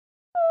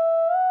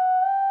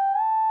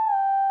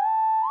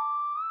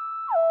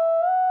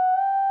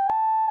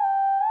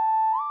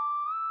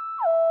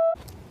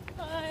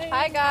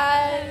Hi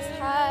guys.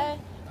 Hi.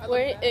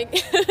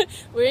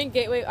 We're in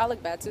Gateway. I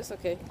look bad too. It's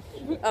okay.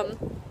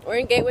 We're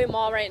in Gateway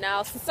Mall right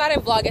now. Since I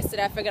didn't vlog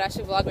yesterday, I figured I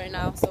should vlog right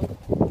now. So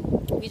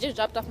we just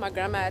dropped off my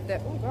grandma at the.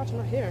 Oh gosh,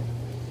 my hair.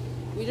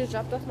 We just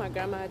dropped off my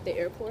grandma at the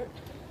airport.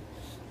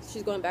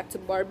 She's going back to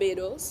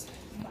Barbados.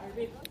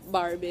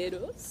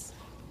 Barbados.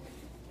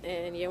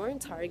 And yeah, we're in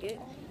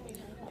Target.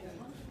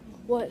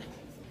 What?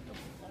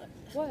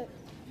 What?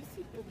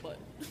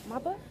 My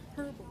butt?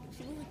 Her butt.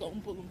 She looks like the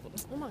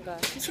Oh my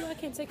gosh. You see why I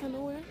can't take her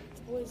nowhere?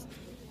 Where's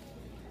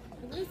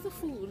the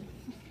food?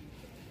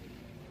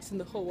 It's in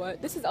the whole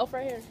what? This is Elf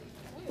right here.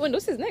 Well,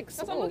 this is next.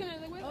 That's what I'm looking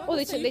at. Like, Oh,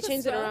 they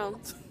changed it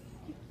around.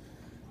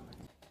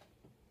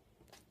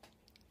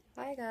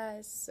 Hi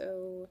guys.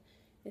 So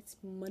it's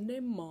Monday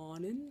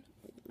morning.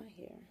 Look at my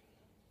hair.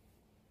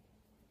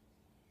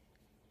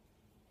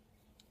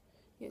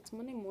 Yeah, it's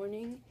Monday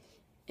morning,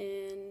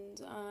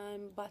 and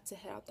I'm about to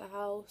head out the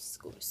house,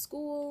 go to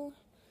school,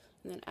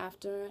 and then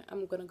after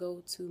I'm gonna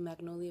go to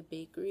Magnolia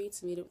Bakery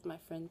to meet up with my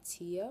friend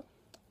Tia.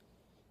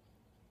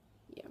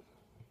 Yeah,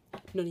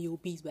 none of your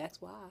beeswax.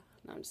 Why?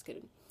 No, I'm just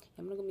kidding.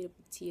 I'm gonna go meet up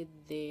with Tia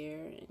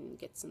there and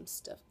get some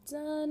stuff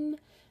done,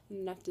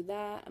 and after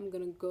that I'm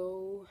gonna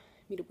go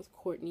meet up with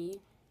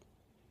Courtney.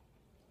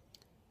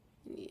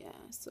 Yeah,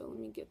 so let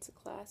me get to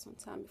class on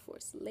time before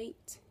it's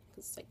late,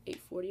 because it's like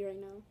 8:40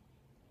 right now.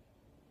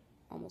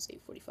 Almost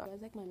 8:45. I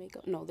like my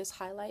makeup. No, this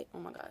highlight. Oh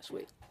my gosh,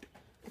 wait.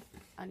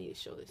 I need to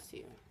show this to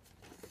you.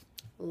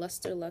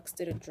 Luster Lux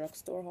did a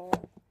drugstore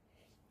haul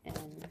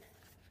and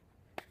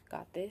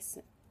got this,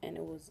 and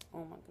it was,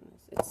 oh my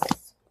goodness.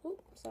 It's, oh,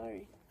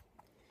 sorry.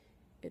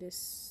 It is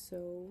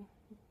so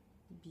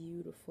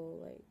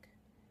beautiful. Like,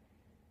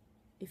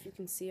 if you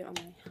can see it on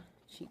my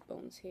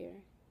cheekbones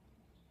here.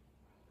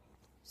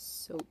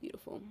 So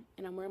beautiful.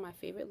 And I'm wearing my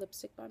favorite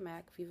lipstick by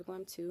MAC, Viva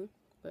Glam 2.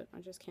 But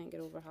I just can't get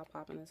over how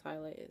popping this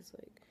highlight is.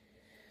 Like,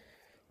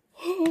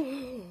 no,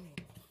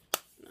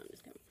 I'm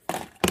just kidding.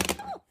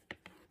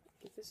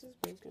 If this is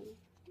broken,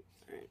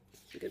 alright,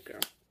 good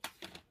girl.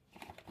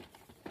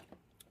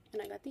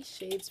 And I got these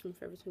shades from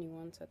Forever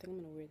 21, so I think I'm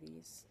gonna wear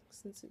these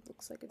since it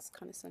looks like it's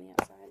kind of sunny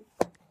outside.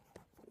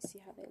 Let's see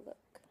how they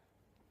look.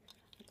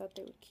 I thought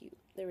they were cute.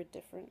 They were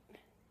different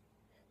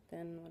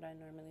than what I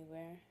normally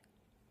wear.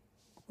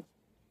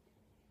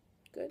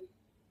 Good,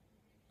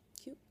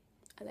 cute.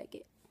 I like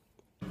it.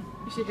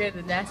 You should hear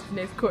the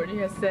nastiness Courtney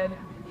has said.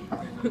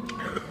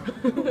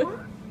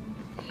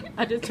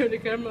 I just turned the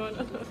camera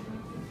on.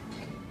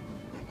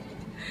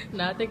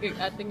 No, I think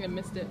I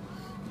missed it.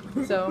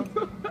 So,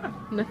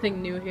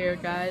 nothing new here,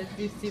 guys.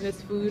 You've seen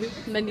this food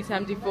many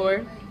times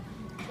before.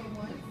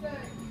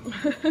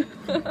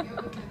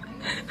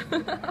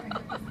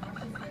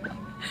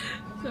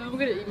 So I'm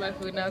gonna eat my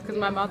food now because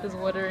my mouth is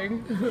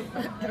watering.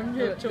 I'm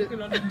here choking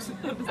on the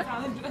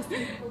salad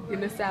dressing.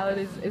 And the salad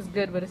is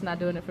good, but it's not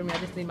doing it for me. I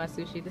just need my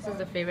sushi. This is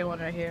the favorite one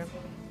right here.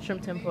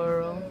 Shrimp tempura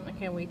roll. I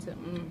can't wait to,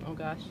 oh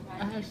gosh.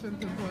 I had shrimp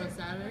tempura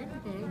Saturday.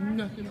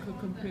 Nothing could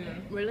compare.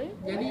 Really?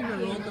 They didn't even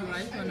roll the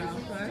rice on the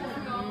outside.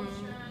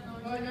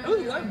 It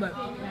was good, but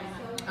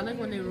I like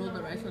when they roll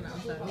the rice on the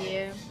outside.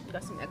 Yeah.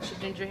 Got some extra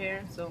ginger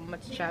here, so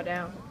much chow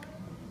down.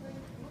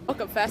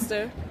 Walk up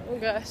faster. Oh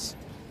gosh.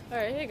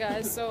 Alright, hey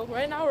guys, so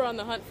right now we're on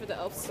the hunt for the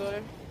Elf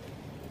store,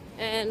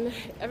 and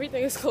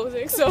everything is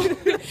closing, so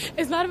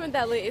it's not even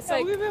that late. It's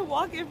like we've been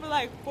walking for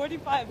like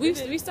 45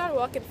 minutes. We started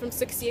walking from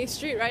 68th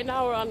Street. Right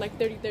now we're on like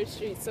 33rd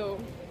Street, so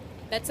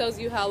that tells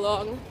you how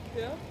long.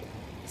 Yeah.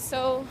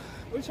 So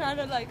we're trying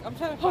to like, I'm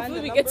trying to hopefully find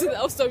the we number. get to the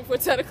Elf store before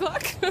 10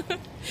 o'clock.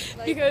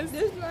 Like, because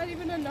there's not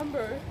even a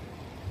number.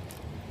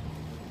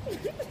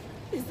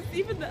 Is this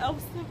even the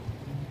Elf store?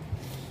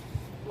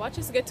 watch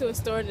us get to a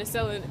store and they're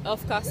selling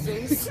elf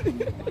costumes.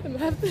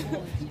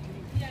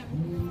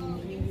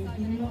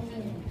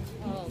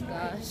 Oh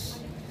gosh.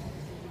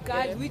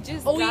 Guys, Yeah. we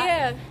just Oh got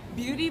yeah.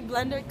 Beauty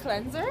Blender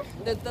Cleanser,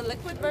 the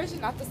liquid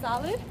version, not the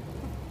solid.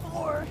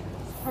 How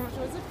much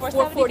was it?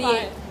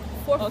 448.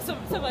 Oh,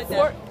 something like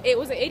that.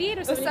 Was it 88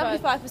 or It was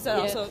 75? 75%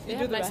 Yeah. also. They You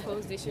have do the nice math.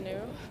 clothes, De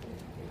Janeiro.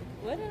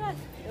 What did I?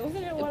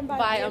 Wasn't it one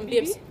by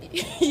BMC.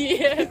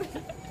 Yeah.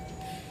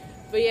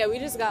 But yeah, we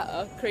just got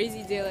a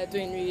crazy deal at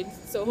Dwayne Reed,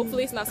 so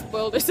hopefully it's not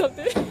spoiled or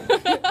something.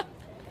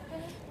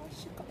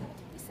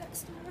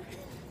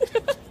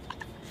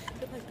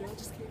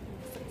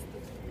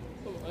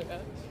 Oh my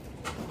god.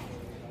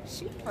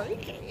 She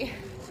pretty.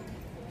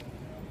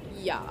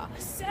 Yeah.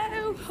 So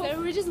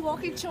we're just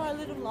walking to our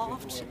little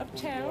loft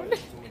uptown.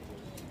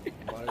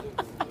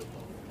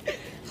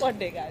 One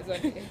day, guys. One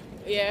day.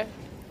 Yeah.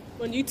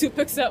 When YouTube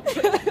picks up,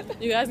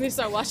 you guys need to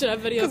start watching our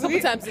videos a couple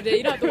times a day.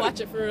 You don't have to watch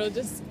it for real.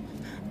 Just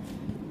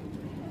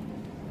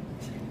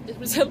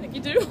pretend like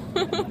you do.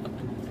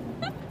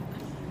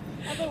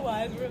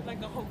 Otherwise, we're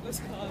like a hopeless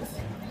cause.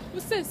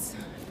 What's this?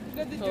 You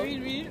know the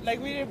Dwayne Reed?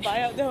 Like, we didn't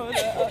buy out the whole.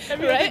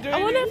 Right?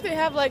 I wonder if they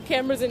have like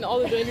cameras in all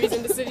the Dwayne Reeds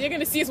in the city. You're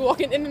gonna see us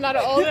walking in and out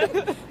of all of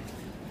them.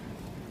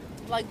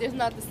 Like, there's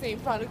not the same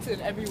products in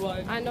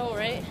everyone. I know,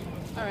 right?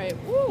 All right.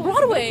 Ooh,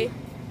 Broadway.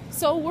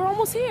 So we're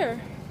almost here.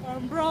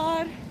 On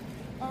Broad.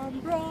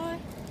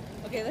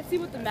 Okay, Okay, let's see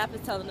what the map is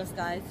telling us,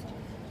 guys.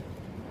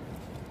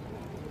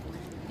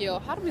 Yo,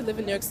 how do we live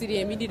in New York City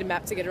and we need a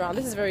map to get around?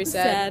 This is very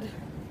sad.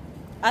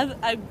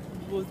 I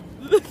was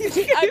It's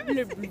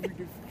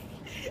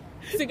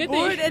a good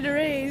born thing. and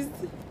raised.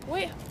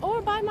 Wait,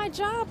 or by my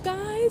job,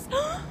 guys.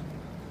 I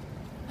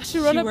should She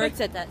run up.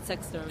 works at that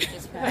sex store we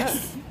just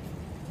passed.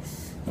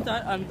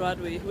 Start on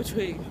Broadway. Which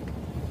way?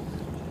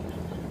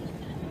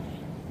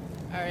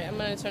 All right, I'm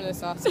gonna turn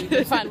this off so we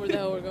can find where the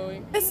hell we're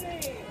going.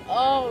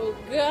 Oh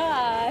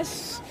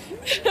gosh.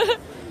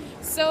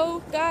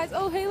 So guys,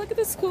 oh hey, look at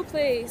this cool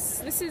place.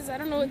 This is, I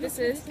don't know what this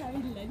is.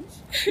 Having lunch.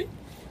 It's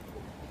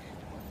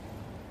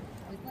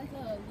like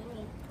a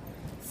little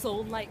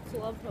soul night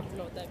club. I don't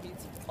know what that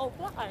means. Oh,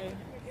 Flat Iron.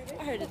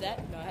 I heard of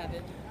that. No, I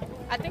haven't.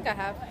 I think I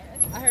have.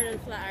 I heard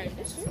of Flat Iron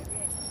District.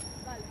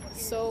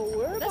 So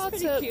we're That's about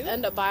pretty to cute.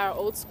 end up by our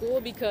old school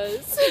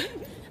because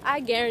I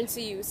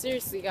guarantee you,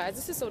 seriously guys,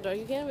 this is so dark.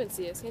 You can't even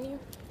see us, can you?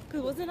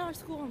 Cause wasn't our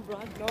school on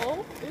Broadway?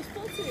 No. It was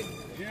Fulton.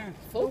 Yeah.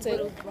 Fulton. But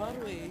it was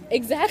Broadway.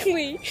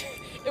 Exactly.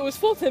 It was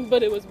Fulton,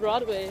 but it was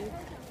Broadway.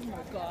 Oh my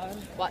god.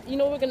 But you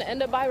know we're gonna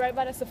end up by right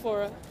by the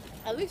Sephora.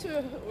 At least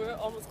we're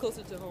almost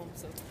closer to home,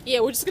 so. Yeah,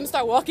 we're just gonna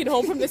start walking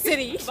home from the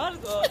city. Might as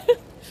well.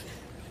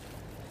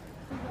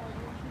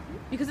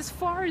 Because it's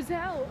far as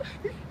hell.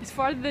 It's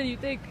farther than you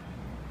think.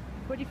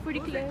 Pretty What was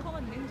it clear.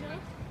 called?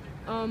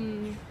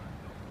 Ninja?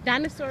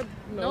 Dinosaur.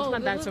 No, it's not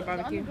the dinosaur little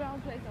barbecue.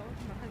 underground place I went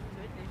to my cousin's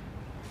birthday.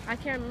 I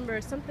can't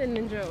remember. Something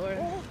ninja or.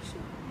 Oh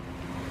shit.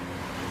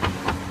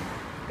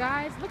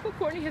 Guys, look what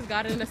Courtney has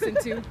gotten us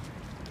into.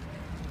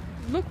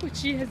 Look what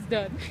she has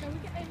done. Can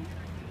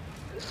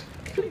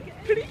we get in?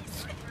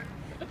 Please.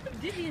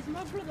 Diddy is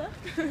my brother.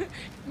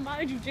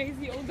 Mind you,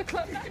 Jay-Z owns the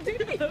club, not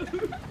Diddy.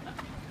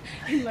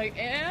 I'm like,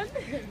 and?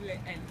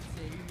 And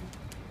so.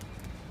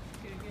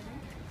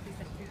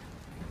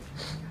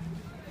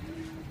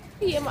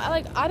 Yeah, I'm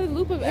like out of the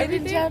loop of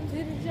everything.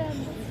 Hidden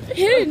gems.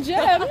 Hidden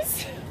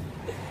gems.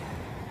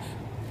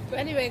 But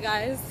anyway,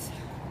 guys,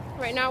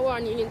 Right now we're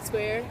on Union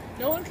Square.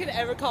 no one can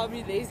ever call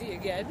me lazy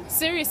again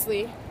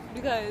Seriously.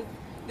 because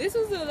this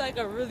was like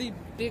a really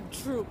big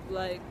troop.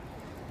 Like,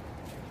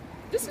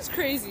 this is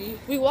crazy.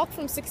 We walked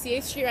from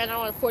 68th Street right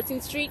now on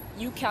 14th Street.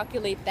 You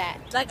calculate that.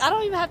 Like, I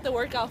don't even have to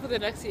work out for the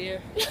next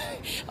year.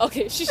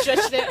 Okay, she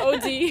stretched it.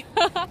 OD.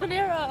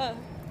 Panera.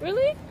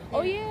 Really?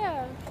 Oh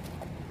yeah.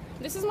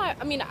 This is my.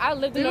 I mean, I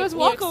lived in We New must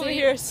York walk over City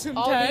here all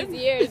sometime.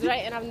 these years,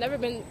 right? And I've never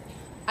been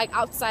like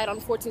outside on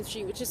 14th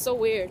Street, which is so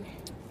weird.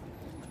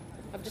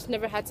 I've just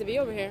never had to be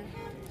over here.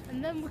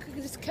 And then we could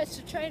just catch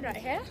the train right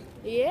here.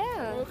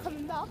 Yeah. We're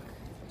coming back.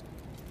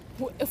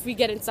 If we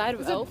get inside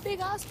of There's a Elf.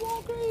 big ass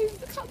Walgreens.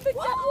 Look how big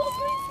that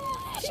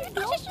Walgreens is. 2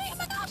 blocks. Oh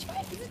my gosh,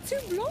 right? Is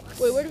it 2 blocks?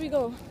 Wait, where do we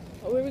go?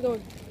 Oh, where are we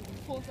going?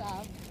 4th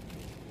Ave.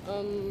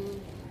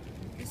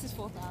 This is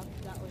 4th Ave,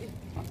 that way.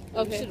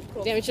 Okay. should've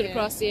crossed Damn, we should have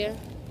there. crossed here.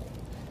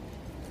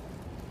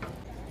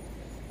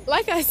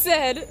 Like I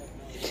said.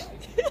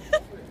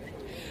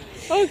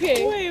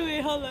 Okay. Wait,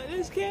 hold on.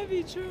 This can't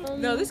be true.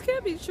 No, this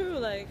can't be true.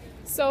 Like,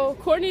 So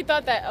Courtney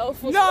thought that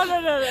Elf was. no. I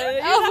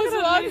was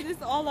You're wrong. not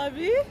this all on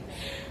me.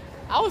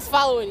 I was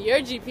following your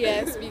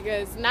GPS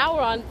because now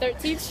we're on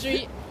 13th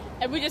Street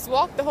and we just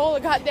walked the whole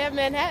of goddamn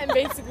Manhattan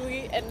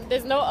basically, and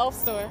there's no Elf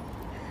store.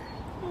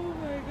 Oh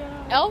my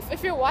god. Elf,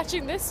 if you're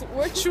watching this,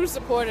 we're true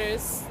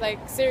supporters.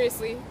 Like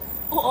seriously.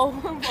 Oh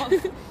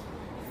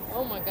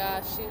Oh my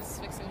gosh, she's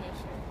fixing her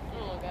shirt.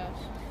 Oh my gosh.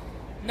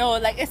 No,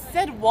 like it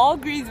said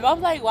Walgreens, but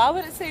I'm like, why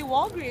would it say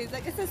Walgreens?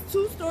 Like it says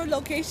 2 store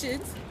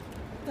locations.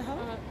 What the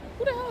hell?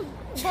 Who the hell?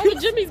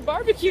 Barbara Jimmy's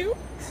barbecue.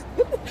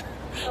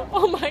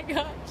 Oh my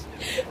gosh.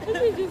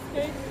 This is just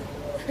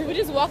crazy. We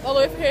just walked all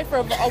the way from here for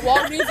a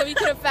Walgreens that we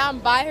could have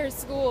found by her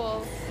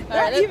school. Not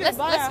Alright, even let's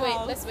by our wait.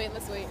 house. Let's wait.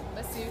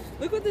 Let's see.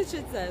 Look what this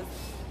shit says.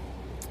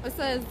 It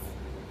says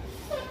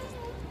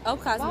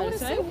Elf Why would it Cosmetics,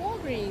 say right?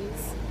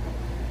 Walgreens?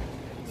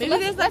 Maybe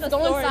let's, there's like let's a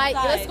go store inside.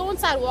 inside. Let's go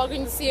inside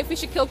Walgreens to see if we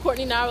should kill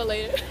Courtney now or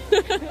later.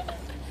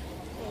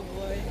 Oh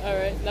boy. All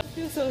right. I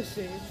feel so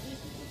ashamed.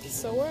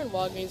 So we're in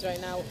Walgreens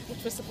right now,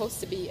 which was supposed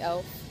to be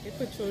Elf. If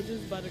a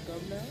Trojan's about to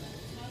come now,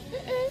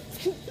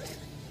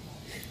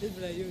 it's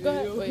like, yo, Go yo,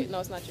 ahead. yo. Wait, no,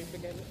 it's not you.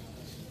 Forget it.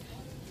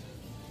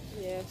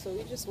 Yeah, so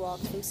we just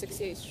walked from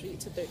 68th Street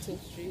to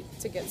 13th Street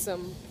to get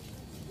some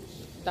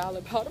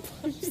dollar powder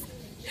puffs.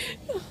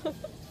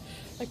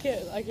 I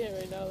can't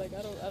right now. Like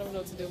I don't know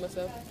what to do with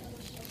myself.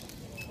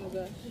 Oh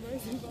god.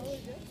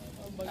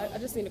 I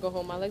just need to go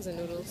home. My legs are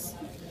noodles.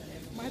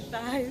 My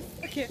thighs.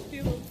 I can't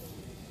feel them.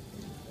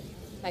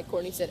 Like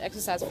Courtney said,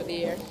 exercise for the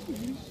year.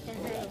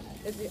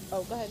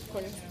 Oh, go ahead,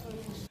 Courtney.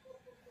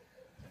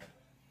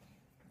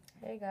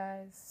 Hey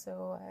guys,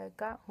 so I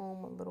got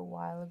home a little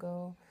while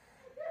ago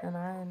and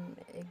I'm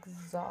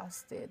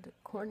exhausted.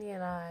 Courtney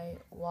and I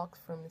walked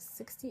from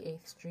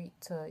 68th Street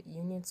to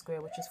Union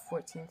Square, which is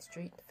 14th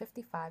Street,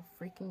 55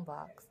 freaking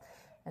blocks.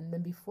 And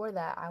then before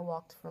that, I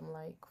walked from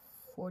like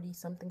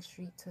 40-something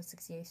Street to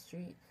 68th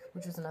Street,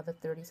 which was another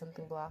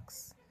 30-something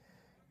blocks.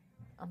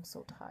 I'm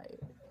so tired.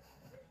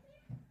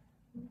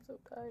 I'm so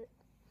tired.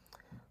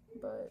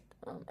 But,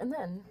 and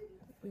then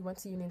we went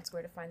to Union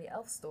Square to find the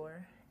e.l.f.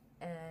 store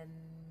and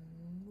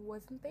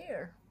wasn't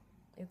there.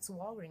 It's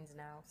Walgreens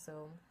now,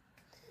 so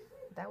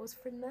that was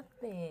for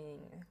nothing.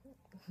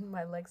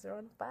 My legs are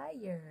on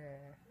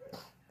fire.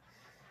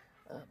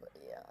 But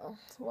yeah,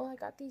 well, I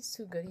got these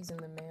 2 goodies in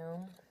the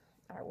mail.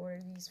 I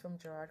ordered these from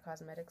Gerard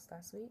Cosmetics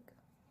last week.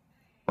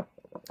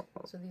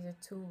 So these are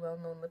 2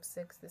 well-known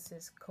lipsticks. This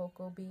is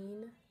Cocoa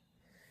Bean,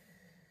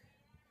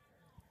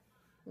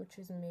 which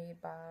is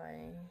made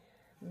by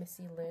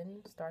Missy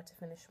Lynn, Start to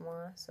Finish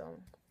Moi. So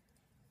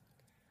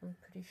I'm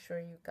pretty sure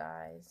you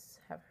guys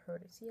have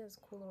heard it. See, it has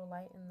a cool little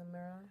light in the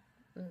mirror.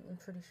 I'm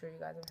pretty sure you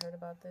guys have heard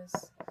about this.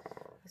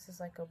 This is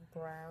like a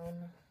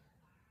brown,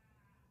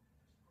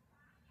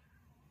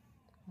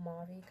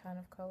 mauve-y kind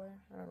of color.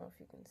 I don't know if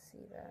you can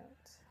see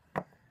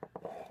that.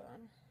 Hold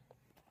on.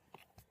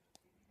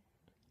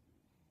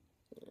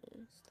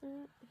 There's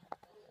that.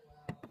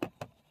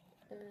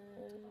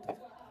 And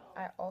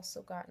I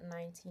also got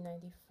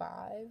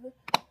 1995,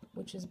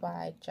 which is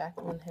by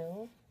Jaclyn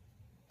Hill.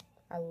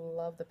 I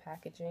love the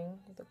packaging.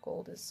 The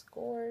gold is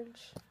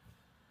gorge.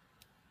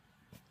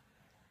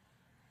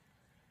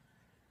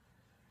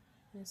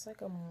 And it's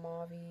like a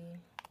mauve-y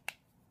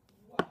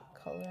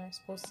color. It's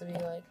supposed to be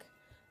like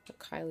a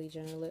Kylie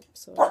Jenner lip,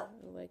 so I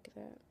like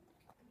that.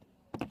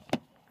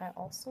 I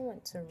also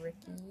went to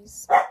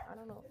Ricky's, I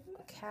don't know,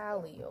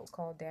 Cali. It's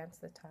called Dance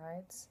the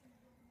Tides.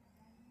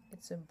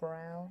 It's a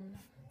brown,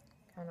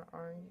 kind of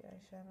orange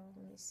eyeshadow.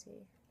 Let me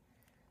see.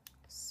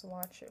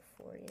 Swatch it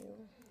for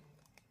you.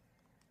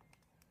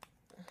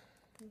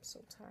 I'm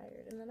so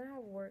tired. And then I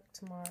have work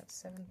tomorrow at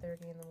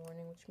 7:30 in the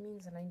morning, which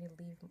means that I need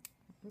to leave.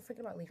 I'm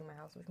thinking about leaving my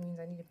house, which means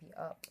I need to be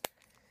up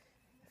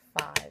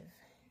at 5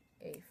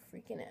 a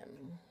freaking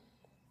M.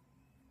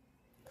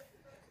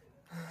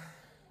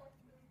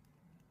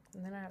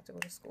 And then I have to go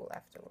to school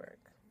after work.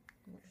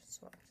 Let me just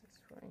swatch this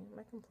for you. Am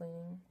I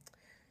complaining?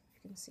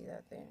 You can see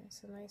that there.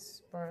 It's a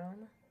nice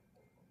brown.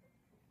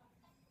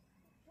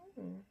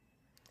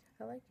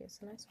 I like it. It's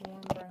a nice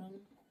warm brown.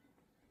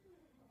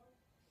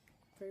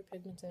 Very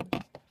pigmented.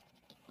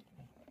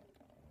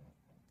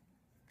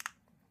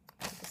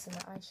 Put this in the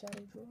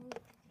eyeshadow drawer.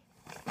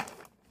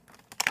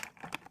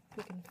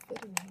 We can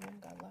fit in here.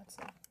 Got lots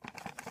of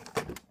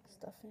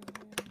stuff in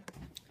here.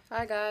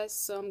 Hi guys,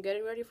 so I'm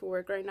getting ready for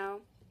work right now.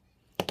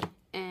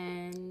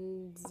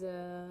 And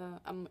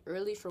I'm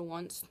early for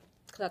once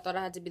because I thought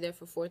I had to be there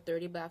for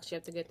 4:30, but I actually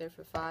have to get there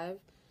for 5.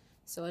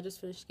 So I just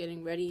finished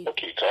getting ready.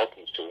 What are you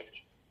talking to?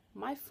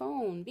 My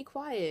phone. Be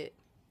quiet.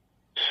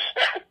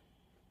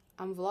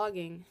 I'm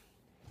vlogging.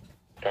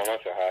 Don't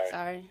have to hide.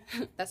 Sorry.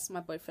 That's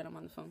my boyfriend. I'm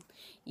on the phone.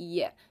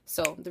 Yeah.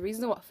 So the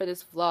reason for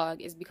this vlog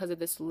is because of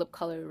this lip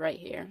color right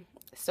here.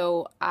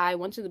 So I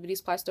went to the beauty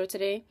supply store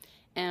today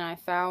and I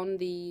found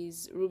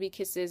these Ruby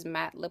Kisses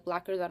matte lip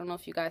lockers. I don't know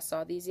if you guys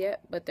saw these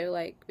yet, but they're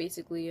like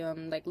basically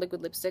like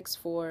liquid lipsticks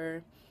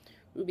for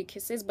Ruby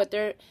Kisses, but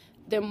they're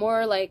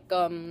more like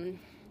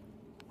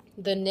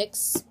the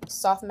NYX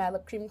soft matte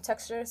lip cream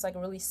texture. It's like a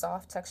really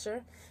soft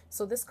texture.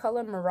 So this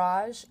color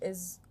Mirage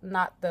is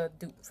not the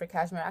dupe for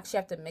Cashmere. I actually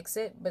have to mix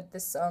it, but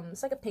this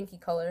it's like a pinky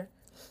color.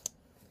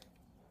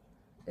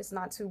 It's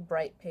not too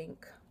bright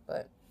pink,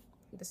 but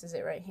this is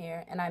it right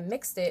here. And I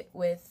mixed it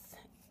with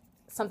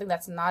something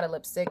that's not a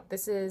lipstick.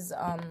 This is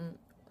an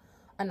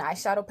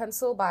eyeshadow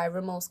pencil by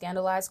Rimmel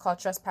Scandaleyes called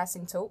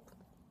Trespassing Taupe.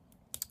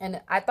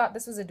 And I thought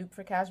this was a dupe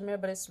for Cashmere,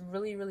 but it's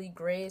really, really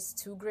gray. It's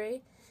too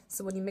gray.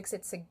 So when you mix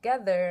it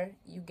together,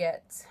 you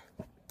get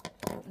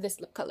this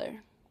lip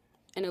color.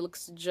 And it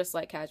looks just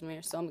like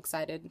Cashmere, so I'm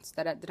excited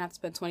that I didn't have to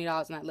spend $20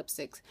 on that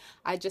lipstick.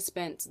 I just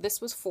spent, this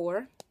was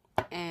 $4,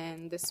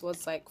 and this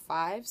was like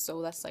 $5,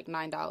 so that's like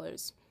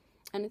 $9.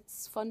 And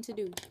it's fun to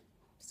do.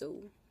 So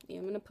yeah,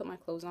 I'm gonna put my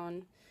clothes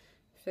on,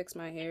 fix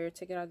my hair,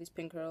 take out these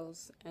pin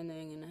curls, and then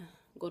I'm gonna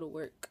go to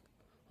work.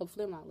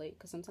 Hopefully I'm not late,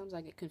 because sometimes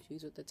I get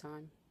confused with the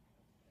time.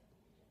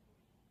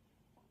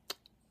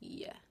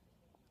 Yeah.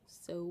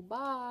 So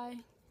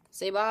bye.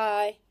 Say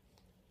bye.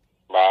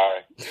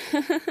 Bye.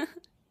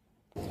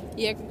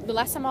 Yeah, the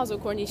last time I was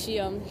with Courtney, she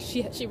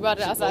brought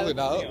it outside. Pulled it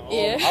out?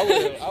 Yeah.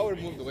 I would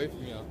have moved away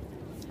from y'all.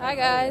 Hi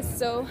guys,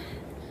 so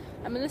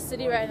I'm in the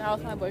city right now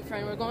with my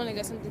boyfriend. We're going to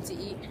get something to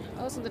eat.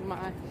 Oh, something in my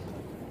eye.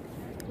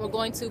 We're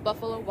going to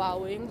Buffalo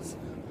Wild Wings.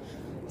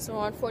 So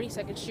we're on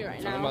 42nd Street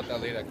right Tell now. me about that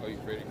lady that called you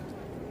pretty.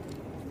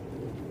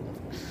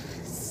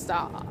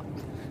 Stop.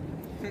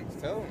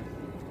 Tell him.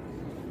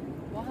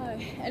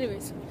 Why?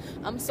 Anyways,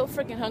 I'm so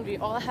freaking hungry.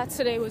 All I had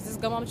today was this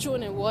gum I'm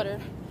chewing and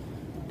water.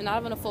 And not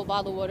even a full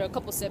bottle of water, a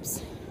couple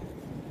sips.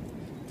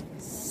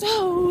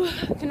 So,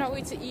 I cannot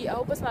wait to eat. I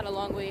hope it's not a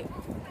long wait.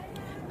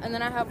 And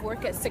then I have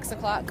work at 6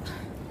 o'clock.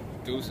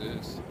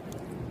 Deuces.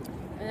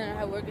 And then I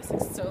have work at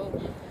 6, so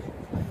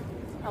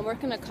I'm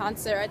working a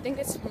concert. I think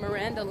it's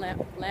Miranda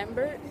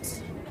Lambert.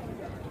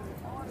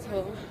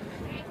 So,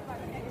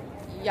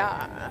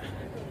 yeah.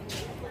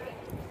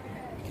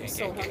 I'm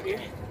so hungry.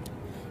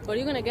 What are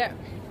you gonna get?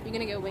 You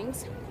gonna get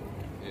wings?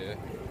 Yeah.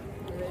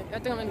 I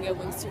think I'm gonna get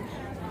wings too.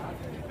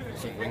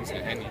 Some wings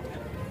and Henny.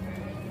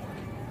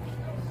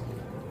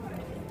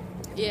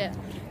 Yeah.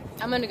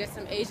 I'm gonna get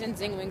some Asian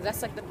Zing wings.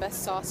 That's like the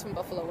best sauce from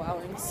Buffalo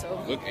Wild Wings.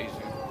 So Look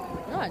Asian.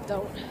 no, I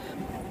don't.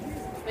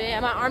 But yeah,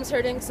 my arm's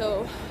hurting.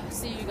 So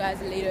see you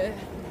guys later.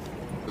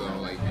 So,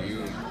 like,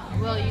 you.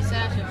 Well, you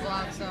said I should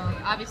vlog, so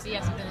obviously you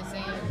have something to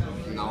say.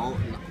 No,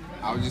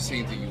 I was just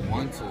saying, do you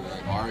want to?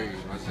 Like, are you?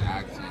 I was just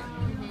asking.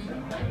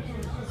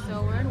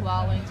 So we're in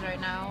Wild Wings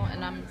right now,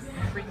 and I'm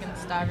freaking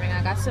starving.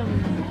 I got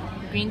some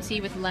green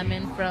tea with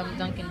lemon from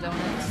Dunkin'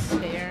 Donuts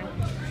there.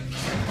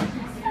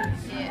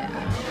 Yeah.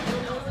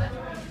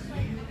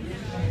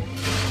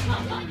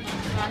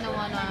 We're on the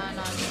one on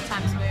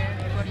Times Square,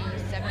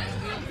 47th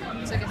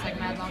Street. Took us like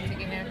mad long to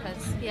get here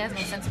because he has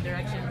no sense of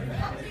direction.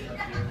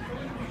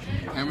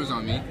 Camera's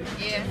on me.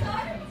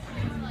 Yeah.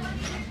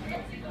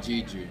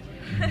 Gigi.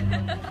 I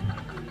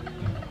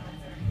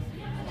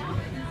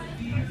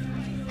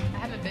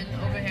haven't been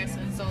over here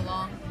since so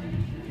long.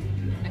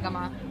 I got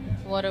my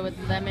water with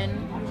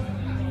lemon.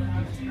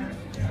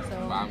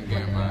 So I'm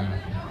getting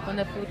mine. when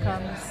the food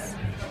comes,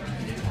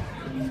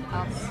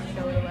 I'll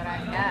show you what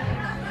I got.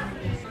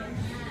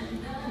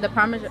 The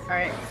Parmesan,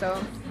 alright,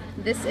 so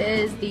this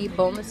is the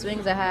boneless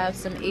wings. I have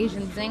some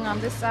Asian Zing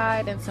on this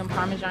side and some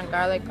Parmesan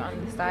garlic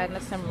on the side, and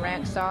that's some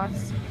ranch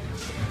sauce.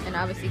 And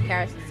obviously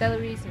carrots and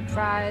celery, some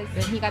fries.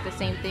 And he got the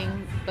same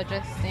thing, but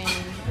just in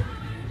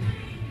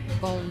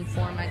bone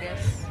form, I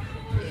guess.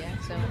 Yeah,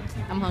 so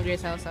I'm hungry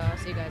as hell, so I'll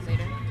see you guys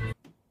later.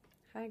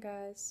 Hi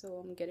guys,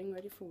 so I'm getting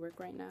ready for work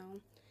right now,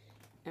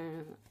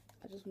 and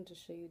I just want to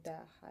show you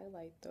that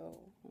highlight though.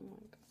 Oh my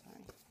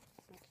god,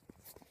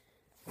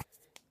 sorry.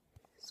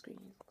 Screen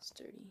looks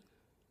dirty.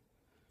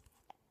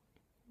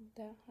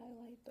 That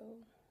highlight though.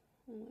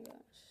 Oh my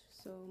gosh.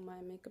 So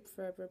my Makeup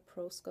Forever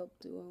Pro Sculpt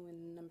Duo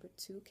in number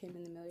 2 came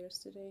in the mail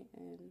yesterday,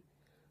 and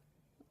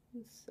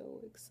I'm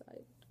so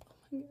excited.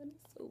 Oh my god,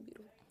 it's so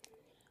beautiful.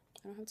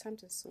 I don't have time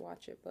to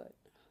swatch it, but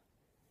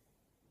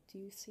do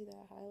you see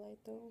that highlight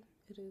though?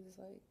 It is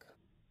like,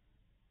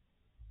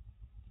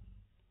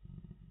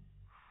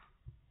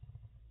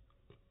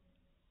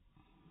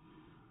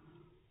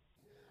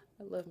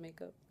 I love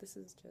makeup. This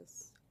is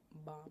just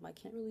bomb. I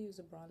can't really use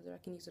a bronzer.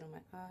 I can use it on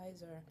my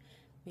eyes or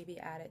maybe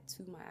add it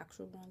to my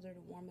actual bronzer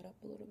to warm it up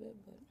a little bit,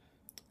 but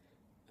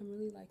I'm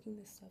really liking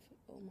this stuff.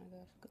 Oh my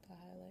gosh, look at the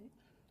highlight.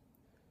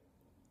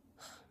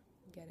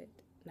 Get it.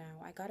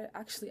 Now, I got it,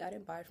 actually, I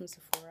didn't buy it from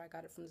Sephora. I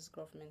got it from this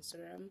girl from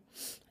Instagram.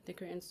 I think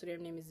her Instagram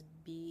name is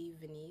B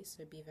Venice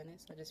or B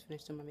Venice. I just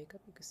finished doing my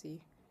makeup. You can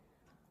see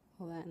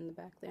all that in the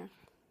back there.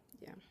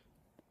 Yeah.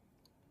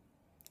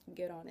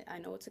 Get on it. I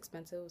know it's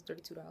expensive. It was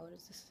 $32.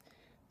 This is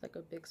like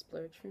a big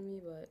splurge for me,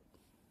 but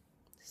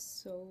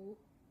so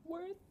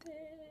worth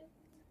it.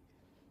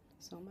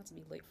 So I'm about to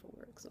be late for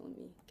work, so let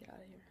me get out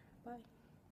of here. Bye.